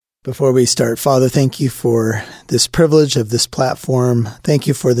Before we start, Father, thank you for this privilege of this platform. Thank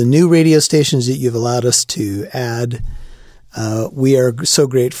you for the new radio stations that you've allowed us to add. We are so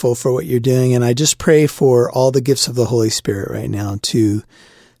grateful for what you're doing, and I just pray for all the gifts of the Holy Spirit right now to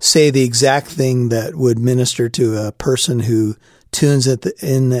say the exact thing that would minister to a person who tunes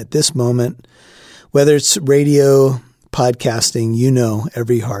in at this moment. Whether it's radio, podcasting, you know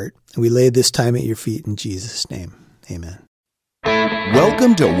every heart. We lay this time at your feet in Jesus' name. Amen.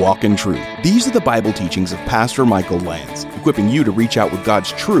 Welcome to Walk in Truth. These are the Bible teachings of Pastor Michael Lance, equipping you to reach out with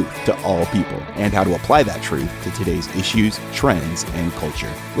God's truth to all people and how to apply that truth to today's issues, trends, and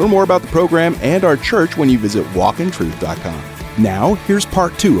culture. Learn more about the program and our church when you visit walkintruth.com. Now, here's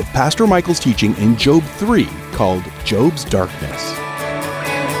part 2 of Pastor Michael's teaching in Job 3, called Job's Darkness.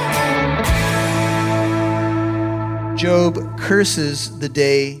 Job curses the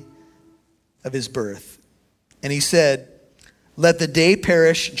day of his birth, and he said, "Let the day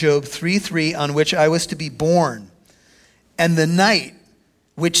perish," Job 3:3, "on which I was to be born, and the night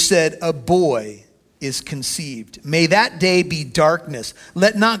which said, a boy is conceived. May that day be darkness.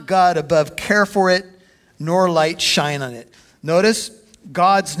 Let not God above care for it, nor light shine on it." Notice,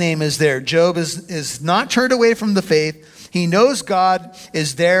 God's name is there. Job is not turned away from the faith. He knows God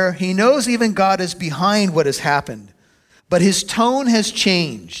is there. He knows even God is behind what has happened. But his tone has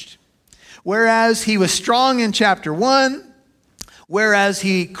changed. Whereas he was strong in chapter 1, whereas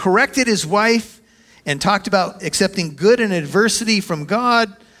he corrected his wife and talked about accepting good in adversity from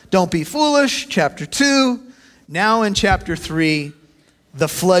God, don't be foolish, chapter 2. Now in chapter 3, the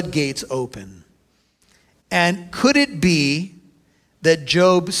floodgates open. And could it be that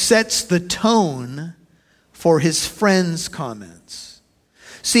Job sets the tone for his friends' comments?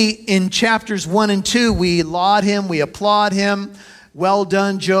 See, in chapters 1 and 2, we laud him, we applaud him. Well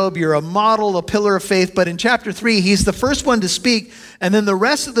done, Job. You're a model, a pillar of faith. But in chapter 3, he's the first one to speak. And then the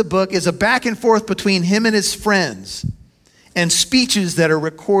rest of the book is a back and forth between him and his friends and speeches that are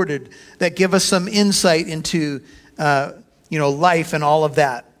recorded that give us some insight into, life and all of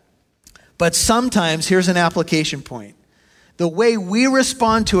that. But sometimes, here's an application point. The way we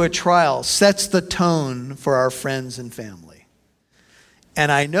respond to a trial sets the tone for our friends and family.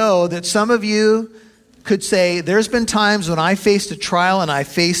 And I know that some of you could say, there's been times when I faced a trial and I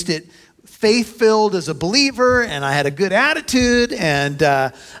faced it faith-filled as a believer, and I had a good attitude, and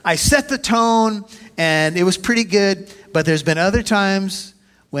I set the tone, and it was pretty good. But there's been other times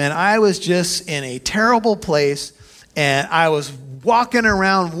when I was just in a terrible place, and I was walking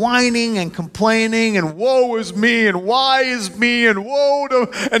around whining and complaining, and woe is me, and why is me, and woe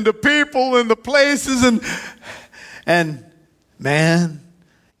to and the people and the places, and man,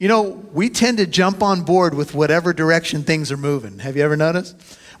 we tend to jump on board with whatever direction things are moving. Have you ever noticed?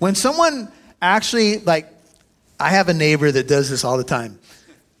 When someone actually, I have a neighbor that does this all the time.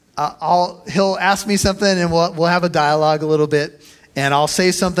 He'll ask me something, and we'll have a dialogue a little bit, and I'll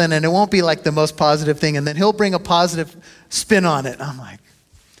say something, and it won't be like the most positive thing, and then he'll bring a positive spin on it. I'm like,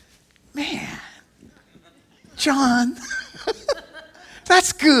 man, John,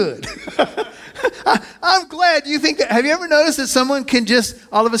 that's good. I'm glad you think that. Have you ever noticed that someone can just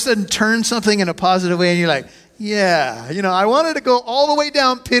all of a sudden turn something in a positive way, and you're like, yeah, I wanted to go all the way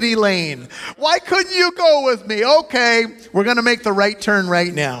down pity lane. Why couldn't you go with me? Okay, we're going to make the right turn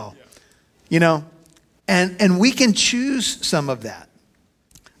right now. And we can choose some of that.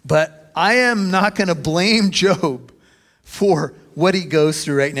 But I am not going to blame Job for what he goes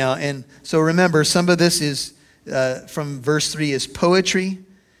through right now. And so remember, some of this is from verse 3 is poetry.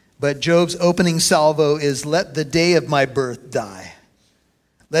 But Job's opening salvo is, "Let the day of my birth die.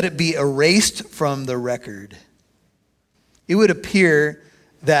 Let it be erased from the record." It would appear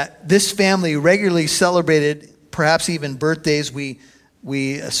that this family regularly celebrated, perhaps even birthdays. We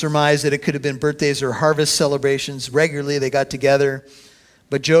surmise that it could have been birthdays or harvest celebrations. Regularly they got together.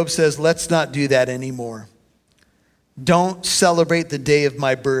 But Job says, let's not do that anymore. Don't celebrate the day of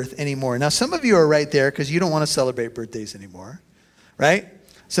my birth anymore. Now, some of you are right there because you don't want to celebrate birthdays anymore, right?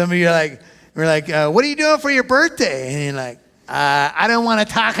 Some of you are like, what are you doing for your birthday? And you're like, I don't want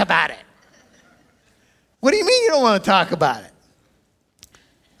to talk about it. What do you mean you don't want to talk about it?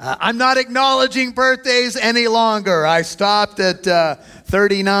 I'm not acknowledging birthdays any longer. I stopped at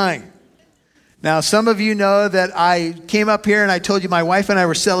 39. Now, some of you know that I came up here and I told you my wife and I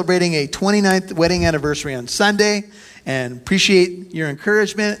were celebrating a 29th wedding anniversary on Sunday, and appreciate your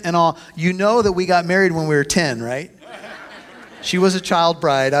encouragement and all. You know that we got married when we were 10, right? She was a child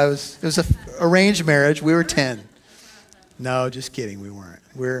bride. It was an arranged marriage. We were 10. No, just kidding. We weren't.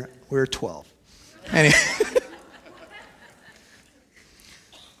 We're 12. Anyway.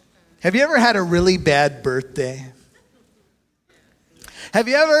 Have you ever had a really bad birthday? Have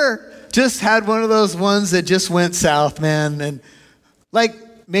you ever just had one of those ones that just went south, man? And like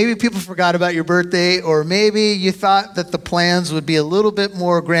maybe people forgot about your birthday, or maybe you thought that the plans would be a little bit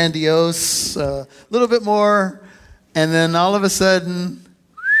more grandiose, a little bit more, and then all of a sudden,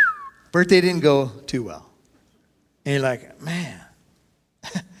 birthday didn't go too well. And you're like, man,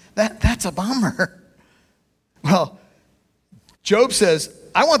 that's a bummer. Well, Job says,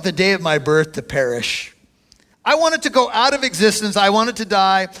 I want the day of my birth to perish. I want it to go out of existence. I want it to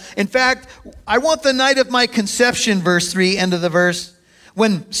die. In fact, I want the night of my conception, verse 3, end of the verse.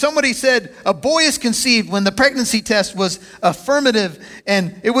 When somebody said a boy is conceived, when the pregnancy test was affirmative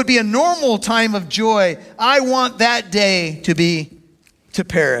and it would be a normal time of joy, I want that day to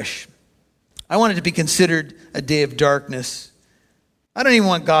perish. I want it to be considered a day of darkness. I don't even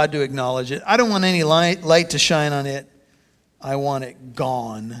want God to acknowledge it. I don't want any light to shine on it. I want it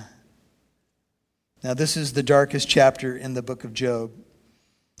gone. Now, this is the darkest chapter in the book of Job.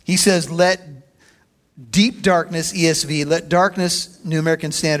 He says, let deep darkness, ESV, let darkness, New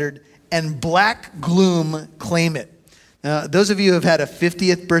American Standard, and black gloom claim it. Now, those of you who have had a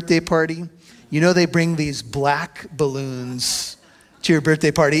 50th birthday party, you know they bring these black balloons to your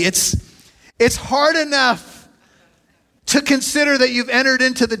birthday party. It's hard enough to consider that you've entered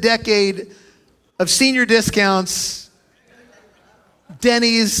into the decade of senior discounts,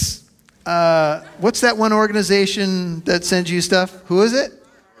 Denny's, what's that one organization that sends you stuff? Who is it?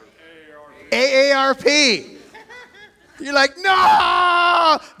 AARP. You're like,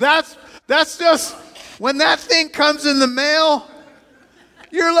 no, that's just, when that thing comes in the mail,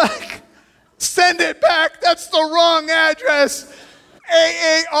 you're like, send it back. That's the wrong address.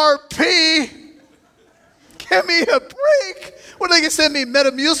 AARP. Give me a break. What are they going to send me?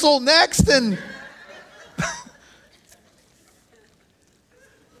 Metamucil next? And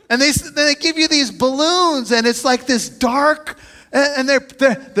they give you these balloons, and it's like this dark, and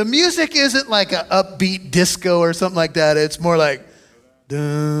the music isn't like an upbeat disco or something like that. It's more like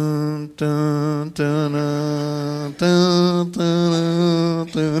dun dun dun dun dun dun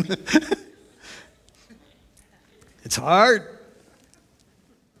dun. It's hard.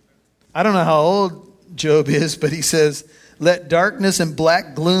 I don't know how old Job is, but he says, let darkness and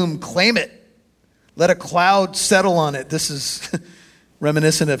black gloom claim it. Let a cloud settle on it. This is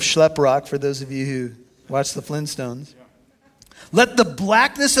reminiscent of Schlep Rock for those of you who watch the Flintstones. Let the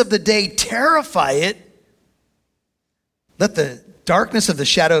blackness of the day terrify it. Let the darkness of the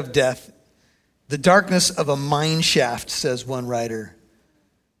shadow of death, the darkness of a mine shaft, says one writer.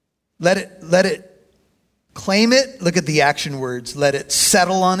 Let it claim it. Look at the action words. Let it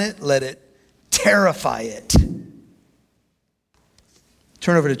settle on it. Let it terrify it.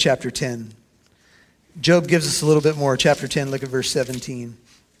 Turn over to chapter 10. Job gives us a little bit more. Chapter 10, look at verse 17.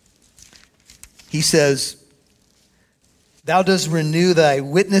 He says, thou dost renew thy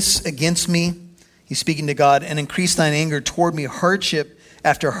witness against me. He's speaking to God. And increase thine anger toward me. Hardship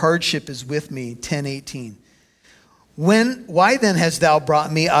after hardship is with me. 10:18. Why then hast thou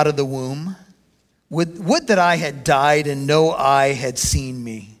brought me out of the womb? Would that I had died and no eye had seen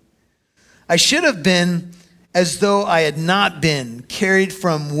me. I should have been as though I had not been, carried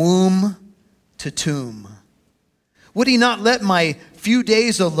from womb to tomb. Would he not let my few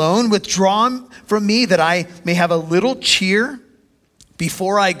days alone withdraw from me, that I may have a little cheer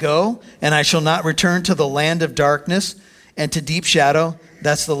before I go, and I shall not return to the land of darkness and to deep shadow?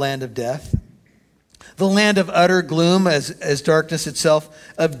 That's the land of death. The land of utter gloom as darkness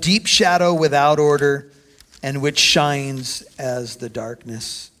itself, of deep shadow without order, and which shines as the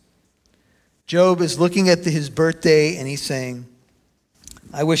darkness. Job is looking at his birthday and he's saying,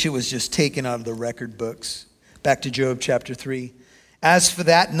 I wish it was just taken out of the record books. Back to Job chapter 3. As for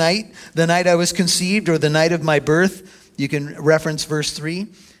that night, the night I was conceived, or the night of my birth, you can reference verse 3.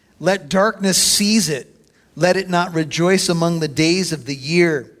 Let darkness seize it. Let it not rejoice among the days of the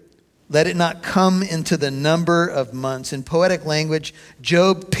year. Let it not come into the number of months. In poetic language,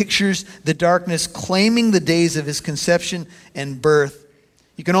 Job pictures the darkness claiming the days of his conception and birth.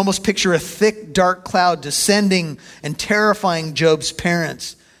 You can almost picture a thick, dark cloud descending and terrifying Job's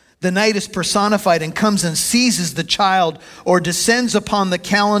parents. The night is personified and comes and seizes the child, or descends upon the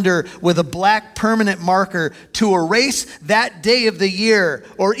calendar with a black permanent marker to erase that day of the year,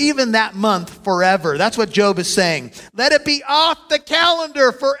 or even that month forever. That's what Job is saying. Let it be off the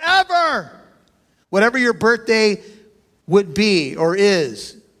calendar forever. Whatever your birthday would be or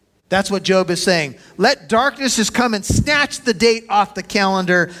is, that's what Job is saying. Let darkness just come and snatch the date off the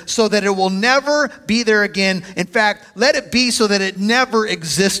calendar so that it will never be there again. In fact, let it be so that it never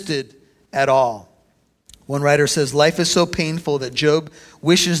existed at all. One writer says, life is so painful that Job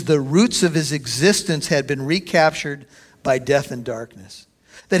wishes the roots of his existence had been recaptured by death and darkness,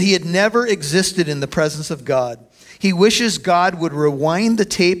 that he had never existed in the presence of God. He wishes God would rewind the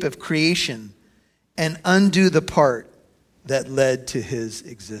tape of creation and undo the part that led to his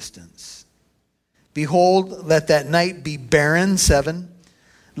existence. Behold, let that night be barren, 7.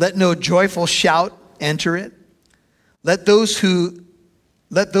 Let no joyful shout enter it. Let those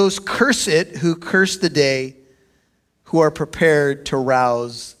curse it who curse the day, who are prepared to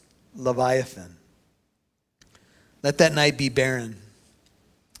rouse Leviathan. Let that night be barren.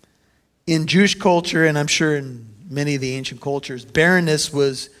 In Jewish culture, and I'm sure in many of the ancient cultures, barrenness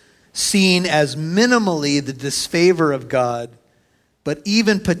was seen as minimally the disfavor of God, but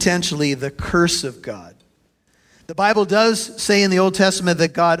even potentially the curse of God. The Bible does say in the Old Testament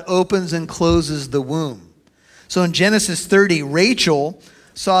that God opens and closes the womb. So in Genesis 30, Rachel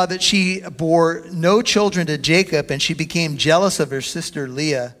saw that she bore no children to Jacob, and she became jealous of her sister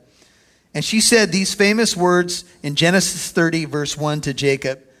Leah. And she said these famous words in Genesis 30, verse 1 to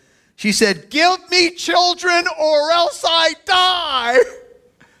Jacob. She said, "Give me children or else I die."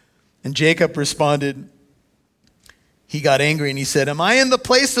 And Jacob responded, he got angry and he said, "Am I in the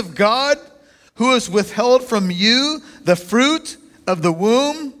place of God, who has withheld from you the fruit of the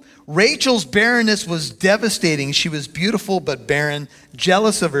womb?" Rachel's barrenness was devastating. She was beautiful but barren,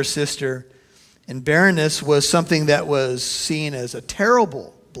 jealous of her sister. And barrenness was something that was seen as a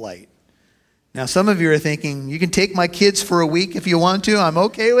terrible blight. Now, some of you are thinking, you can take my kids for a week if you want to. I'm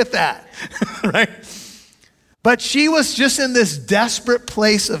okay with that, right? But she was just in this desperate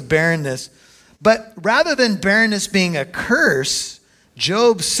place of barrenness. But rather than barrenness being a curse,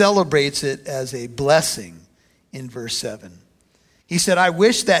 Job celebrates it as a blessing in verse 7. He said, "I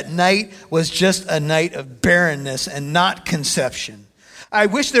wish that night was just a night of barrenness and not conception. I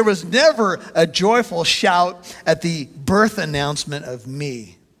wish there was never a joyful shout at the birth announcement of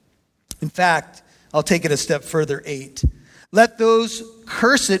me." In fact, I'll take it a step further, 8. Let those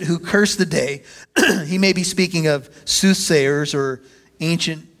curse it who curse the day. He may be speaking of soothsayers or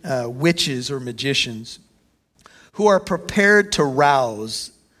ancient witches or magicians who are prepared to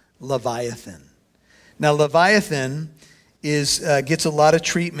rouse Leviathan. Now, Leviathan gets a lot of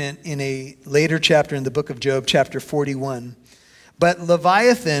treatment in a later chapter in the book of Job, chapter 41. But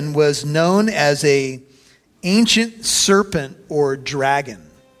Leviathan was known as an ancient serpent or dragon.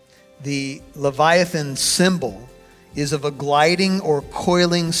 The Leviathan symbol is of a gliding or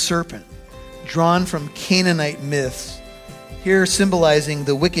coiling serpent drawn from Canaanite myths, here symbolizing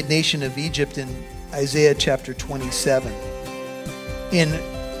the wicked nation of Egypt in Isaiah chapter 27. In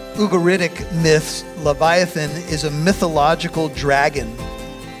Ugaritic myths, Leviathan is a mythological dragon,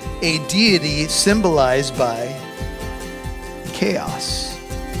 a deity symbolized by chaos.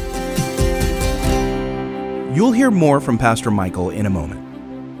 You'll hear more from Pastor Michael in a moment.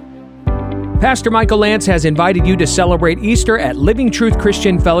 Pastor Michael Lance has invited you to celebrate Easter at Living Truth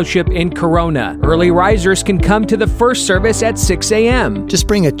Christian Fellowship in Corona. Early risers can come to the first service at 6 a.m. Just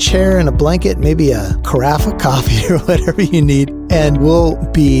bring a chair and a blanket, maybe a carafe of coffee or whatever you need, and we'll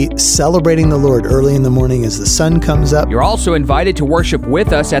be celebrating the Lord early in the morning as the sun comes up. You're also invited to worship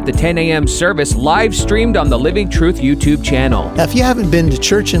with us at the 10 a.m. service, live streamed on the Living Truth YouTube channel. Now, if you haven't been to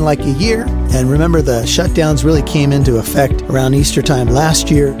church in like a year, and remember the shutdowns really came into effect around Easter time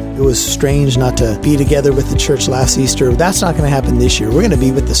last year, it was strange not to be together with the church last Easter. That's not going to happen this year. We're going to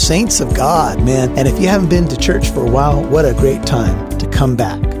be with the saints of God, man. And if you haven't been to church for a while, what a great time to come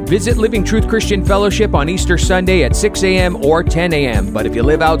back. Visit Living Truth Christian Fellowship on Easter Sunday at 6 a.m. or 10 a.m. But if you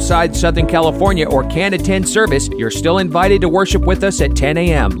live outside Southern California or can't attend service, you're still invited to worship with us at 10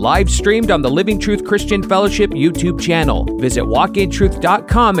 a.m. live streamed on the Living Truth Christian Fellowship YouTube channel. Visit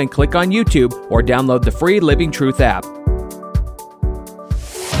walkintruth.com and click on YouTube or download the free Living Truth app.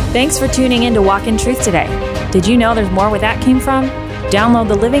 Thanks for tuning in to Walk in Truth today. Did you know there's more where that came from? Download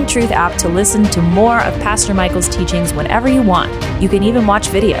the Living Truth app to listen to more of Pastor Michael's teachings whenever you want. You can even watch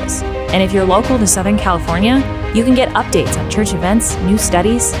videos. And if you're local to Southern California, you can get updates on church events, new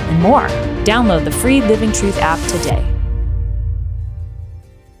studies, and more. Download the free Living Truth app today.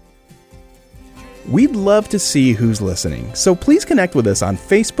 We'd love to see who's listening, so please connect with us on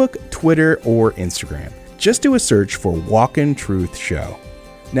Facebook, Twitter, or Instagram. Just do a search for Walk in Truth Show.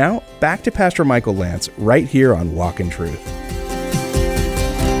 Now, back to Pastor Michael Lance right here on Walk in Truth.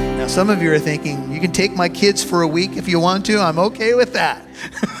 Now, some of you are thinking, you can take my kids for a week if you want to. I'm okay with that,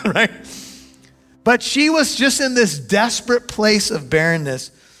 right? But she was just in this desperate place of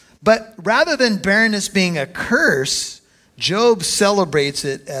barrenness. But rather than barrenness being a curse, Job celebrates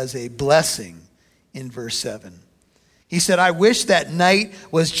it as a blessing in verse 7. He said, "I wish that night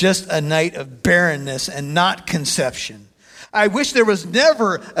was just a night of barrenness and not conception. I wish there was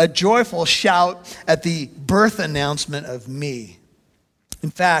never a joyful shout at the birth announcement of me.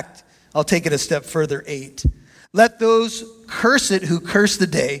 In fact, I'll take it a step further, 8. Let those curse it who curse the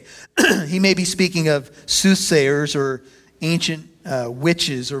day. He may be speaking of soothsayers or ancient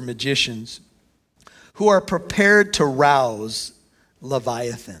witches or magicians who are prepared to rouse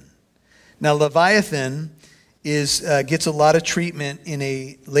Leviathan. Now, Leviathan gets a lot of treatment in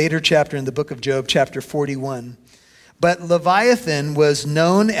a later chapter in the book of Job, chapter 41. But Leviathan was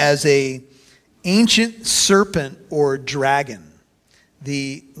known as an ancient serpent or dragon.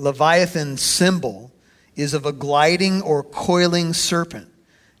 The Leviathan symbol is of a gliding or coiling serpent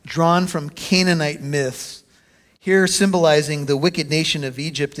drawn from Canaanite myths, here symbolizing the wicked nation of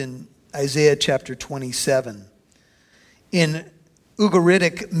Egypt in Isaiah chapter 27. In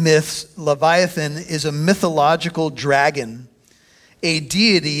Ugaritic myths, Leviathan is a mythological dragon, a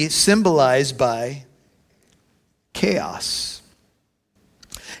deity symbolized by chaos.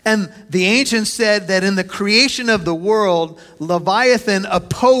 And the ancients said that in the creation of the world, Leviathan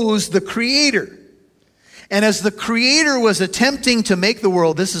opposed the Creator. And as the Creator was attempting to make the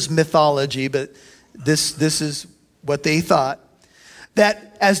world, this is mythology, but this is what they thought,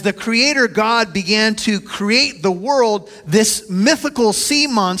 that as the Creator God began to create the world, this mythical sea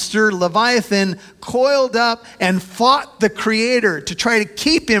monster, Leviathan, coiled up and fought the Creator to try to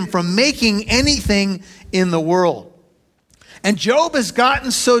keep him from making anything in the world. And Job has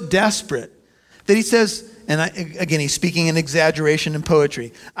gotten so desperate that he says, and again, he's speaking in exaggeration and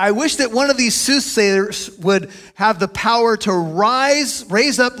poetry, I wish that one of these soothsayers would have the power to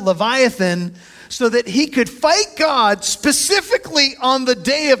raise up Leviathan so that he could fight God specifically on the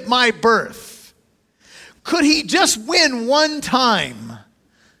day of my birth. Could he just win one time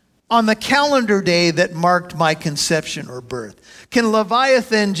on the calendar day that marked my conception or birth? Can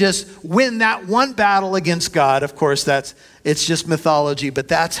Leviathan just win that one battle against God? Of course, it's just mythology, but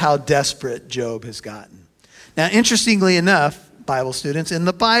that's how desperate Job has gotten. Now, interestingly enough, Bible students, in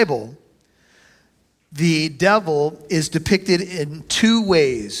the Bible, the devil is depicted in two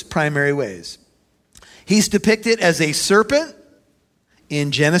ways, primary ways. He's depicted as a serpent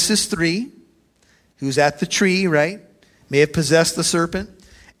in Genesis 3, who's at the tree, right? May have possessed the serpent.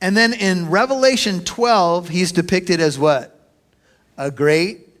 And then in Revelation 12, he's depicted as what? A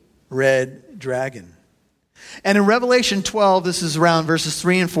great red dragon. And in Revelation 12, this is around verses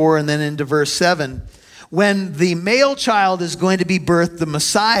 3 and 4, and then into verse 7, when the male child is going to be birthed, the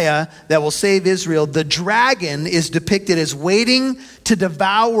Messiah that will save Israel, the dragon is depicted as waiting to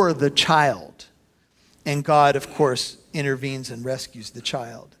devour the child. And God, of course, intervenes and rescues the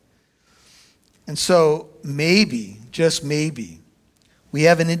child. And so maybe, just maybe, we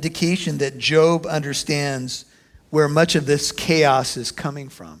have an indication that Job understands where much of this chaos is coming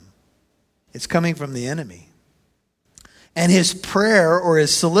from. It's coming from the enemy. And his prayer or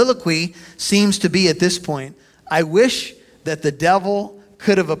his soliloquy seems to be at this point, I wish that the devil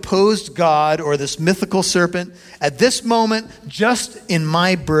could have opposed God or this mythical serpent at this moment just in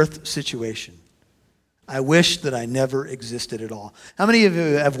my birth situation. I wish that I never existed at all. How many of you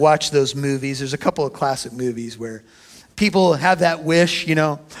have watched those movies? There's a couple of classic movies where people have that wish,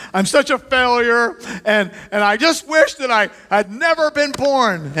 I'm such a failure, and I just wish that I had never been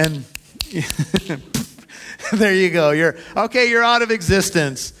born. And there you go. You're out of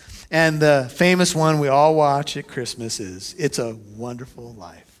existence. And the famous one we all watch at Christmas is It's a Wonderful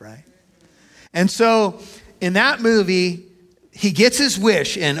Life, right? And so in that movie, he gets his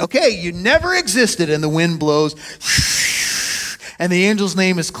wish, and you never existed, and the wind blows, and the angel's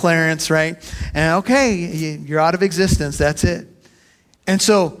name is Clarence, right? And you're out of existence, that's it. And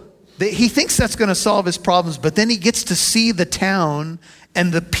so he thinks that's going to solve his problems, but then he gets to see the town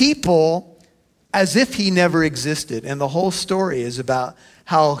and the people as if he never existed. And the whole story is about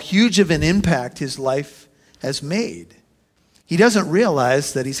how huge of an impact his life has made. He doesn't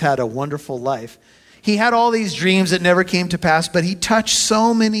realize that he's had a wonderful life. He had all these dreams that never came to pass, but he touched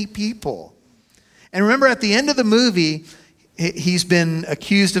so many people. And remember, at the end of the movie, he's been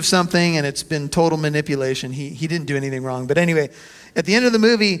accused of something, and it's been total manipulation. He didn't do anything wrong. But anyway, at the end of the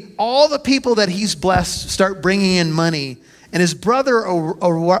movie, all the people that he's blessed start bringing in money. And his brother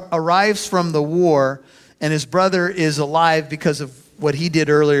arrives from the war, and his brother is alive because of what he did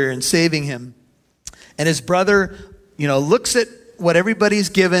earlier in saving him. And his brother, looks at what everybody's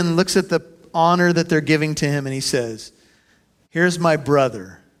given, looks at the honor that they're giving to him, and he says, here's my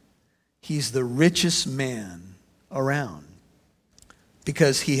brother. He's the richest man around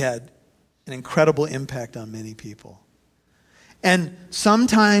because he had an incredible impact on many people. And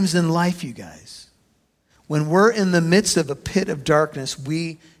sometimes in life, you guys, when we're in the midst of a pit of darkness,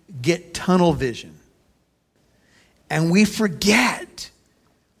 we get tunnel vision. and we forget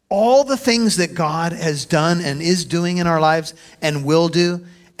all the things that God has done and is doing in our lives and will do.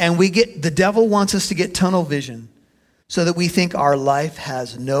 And the devil wants us to get tunnel vision so that we think our life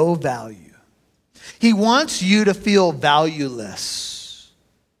has no value. He wants you to feel valueless.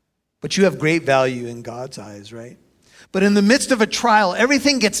 But you have great value in God's eyes, right? But in the midst of a trial,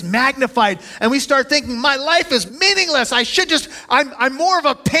 everything gets magnified and we start thinking, my life is meaningless. I'm more of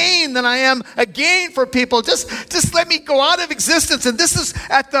a pain than I am a gain for people. Just let me go out of existence. And this is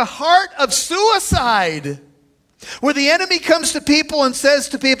at the heart of suicide, where the enemy comes to people and says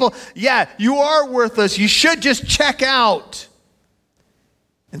to people, yeah, you are worthless. You should just check out.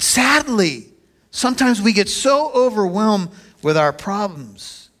 And sadly, sometimes we get so overwhelmed with our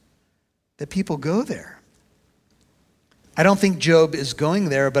problems that people go there. I don't think Job is going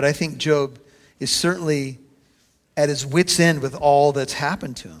there, but I think Job is certainly at his wit's end with all that's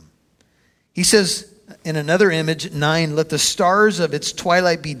happened to him. He says in another image, 9, let the stars of its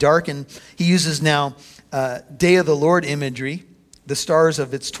twilight be darkened. He uses now day of the Lord imagery. The stars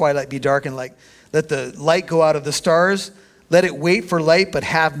of its twilight be darkened, like let the light go out of the stars. Let it wait for light, but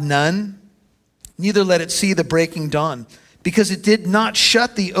have none. Neither let it see the breaking dawn, because it did not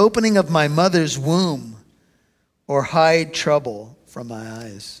shut the opening of my mother's womb, or hide trouble from my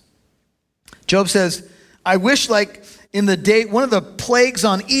eyes. Job says, I wish like in the day, one of the plagues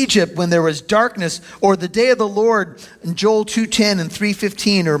on Egypt when there was darkness, or the day of the Lord in Joel 2:10 and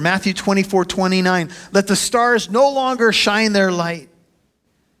 3:15, or Matthew 24:29, let the stars no longer shine their light,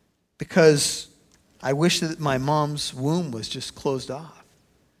 because I wish that my mom's womb was just closed off,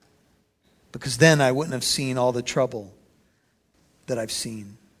 because then I wouldn't have seen all the trouble that I've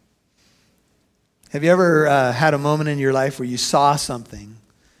seen. Have you ever had a moment in your life where you saw something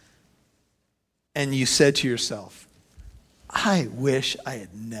and you said to yourself, I wish I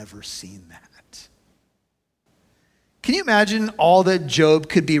had never seen that? Can you imagine all that Job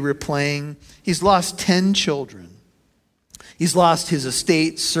could be replaying? He's lost 10 children. He's lost his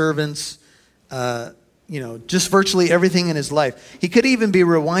estate, servants, just virtually everything in his life. He could even be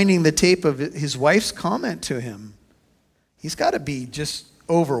rewinding the tape of his wife's comment to him. He's got to be just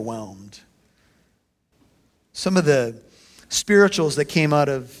overwhelmed. Some of the spirituals that came out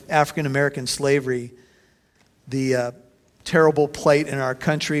of African American slavery, the terrible plight in our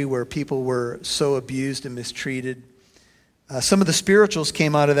country where people were so abused and mistreated. Some of the spirituals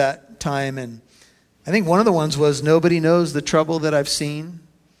came out of that time, and I think one of the ones was, nobody knows the trouble that I've seen.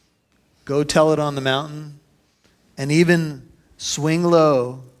 Go tell it on the mountain. And even swing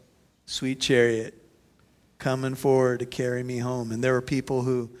low, sweet chariot, coming forward to carry me home. And there were people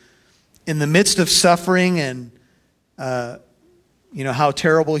who, in the midst of suffering and, how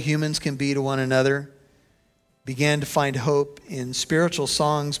terrible humans can be to one another, began to find hope in spiritual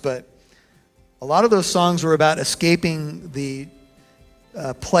songs. But a lot of those songs were about escaping the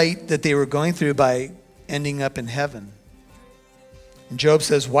plight that they were going through by ending up in heaven. And Job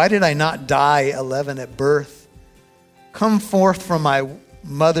says, why did I not die 11 at birth? Come forth from my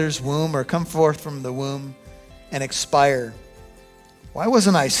mother's womb, or come forth from the womb and expire. Why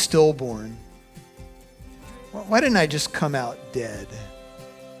wasn't I stillborn? Why didn't I just come out dead?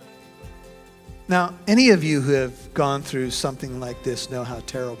 Now, any of you who have gone through something like this know how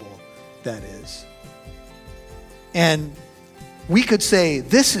terrible that is. And we could say,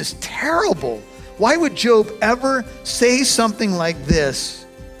 this is terrible. Why would Job ever say something like this?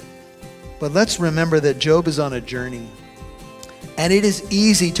 But let's remember that Job is on a journey. And it is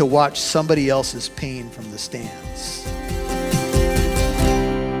easy to watch somebody else's pain from the stands.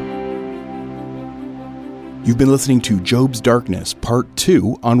 You've been listening to Job's Darkness, Part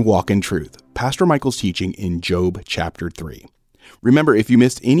 2 on Walk in Truth, Pastor Michael's teaching in Job chapter 3. Remember, if you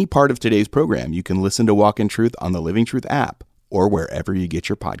missed any part of today's program, you can listen to Walk in Truth on the Living Truth app or wherever you get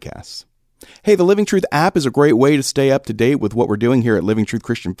your podcasts. Hey, the Living Truth app is a great way to stay up to date with what we're doing here at Living Truth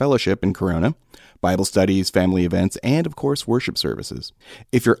Christian Fellowship in Corona. Bible studies, family events, and of course, worship services.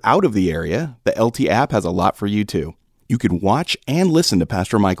 If you're out of the area, the LT app has a lot for you too. You can watch and listen to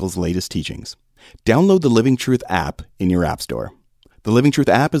Pastor Michael's latest teachings. Download the Living Truth app in your app store. The Living Truth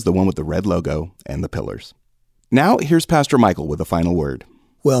app is the one with the red logo and the pillars. Now, here's Pastor Michael with a final word.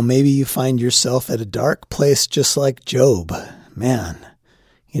 Well, maybe you find yourself at a dark place just like Job. Man,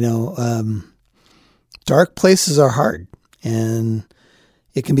 dark places are hard, and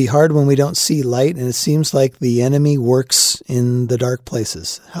it can be hard when we don't see light, and it seems like the enemy works in the dark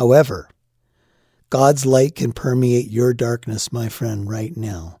places. However, God's light can permeate your darkness, my friend, right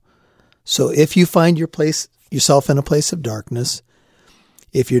now. So if you find yourself in a place of darkness,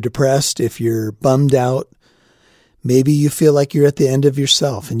 if you're depressed, if you're bummed out, maybe you feel like you're at the end of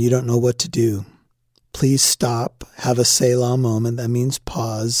yourself and you don't know what to do, please stop, have a Selah moment. That means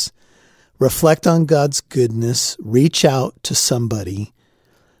pause. Reflect on God's goodness. Reach out to somebody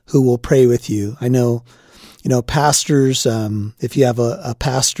who will pray with you. I know, pastors, if you have a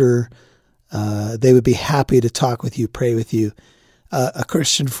pastor, they would be happy to talk with you, pray with you. A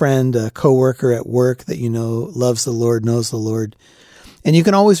Christian friend, a coworker at work that loves the Lord, knows the Lord. And you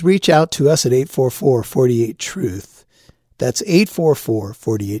can always reach out to us at 844-48-TRUTH. That's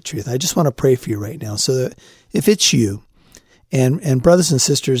 844-48-TRUTH. I just want to pray for you right now. So that if it's you, and brothers and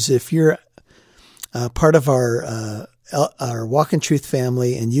sisters, if you're part of our Walk in Truth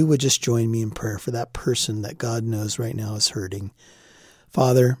family, and you would just join me in prayer for that person that God knows right now is hurting.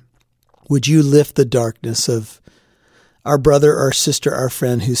 Father, would you lift the darkness of our brother, our sister, our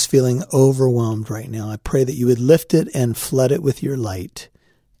friend who's feeling overwhelmed right now? I pray that you would lift it and flood it with your light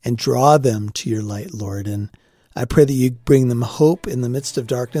and draw them to your light, Lord. And I pray that you bring them hope in the midst of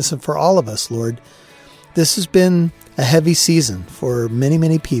darkness. And for all of us, Lord, this has been a heavy season for many,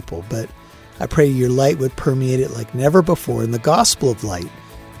 many people, but I pray your light would permeate it like never before, and the gospel of light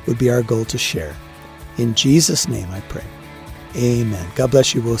would be our goal to share. In Jesus' name I pray. Amen. God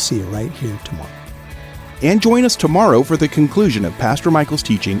bless you. We'll see you right here tomorrow. And join us tomorrow for the conclusion of Pastor Michael's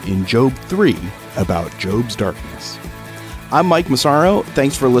teaching in Job 3 about Job's darkness. I'm Mike Massaro.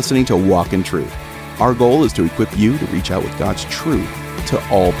 Thanks for listening to Walk in Truth. Our goal is to equip you to reach out with God's truth to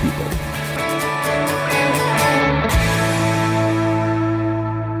all people.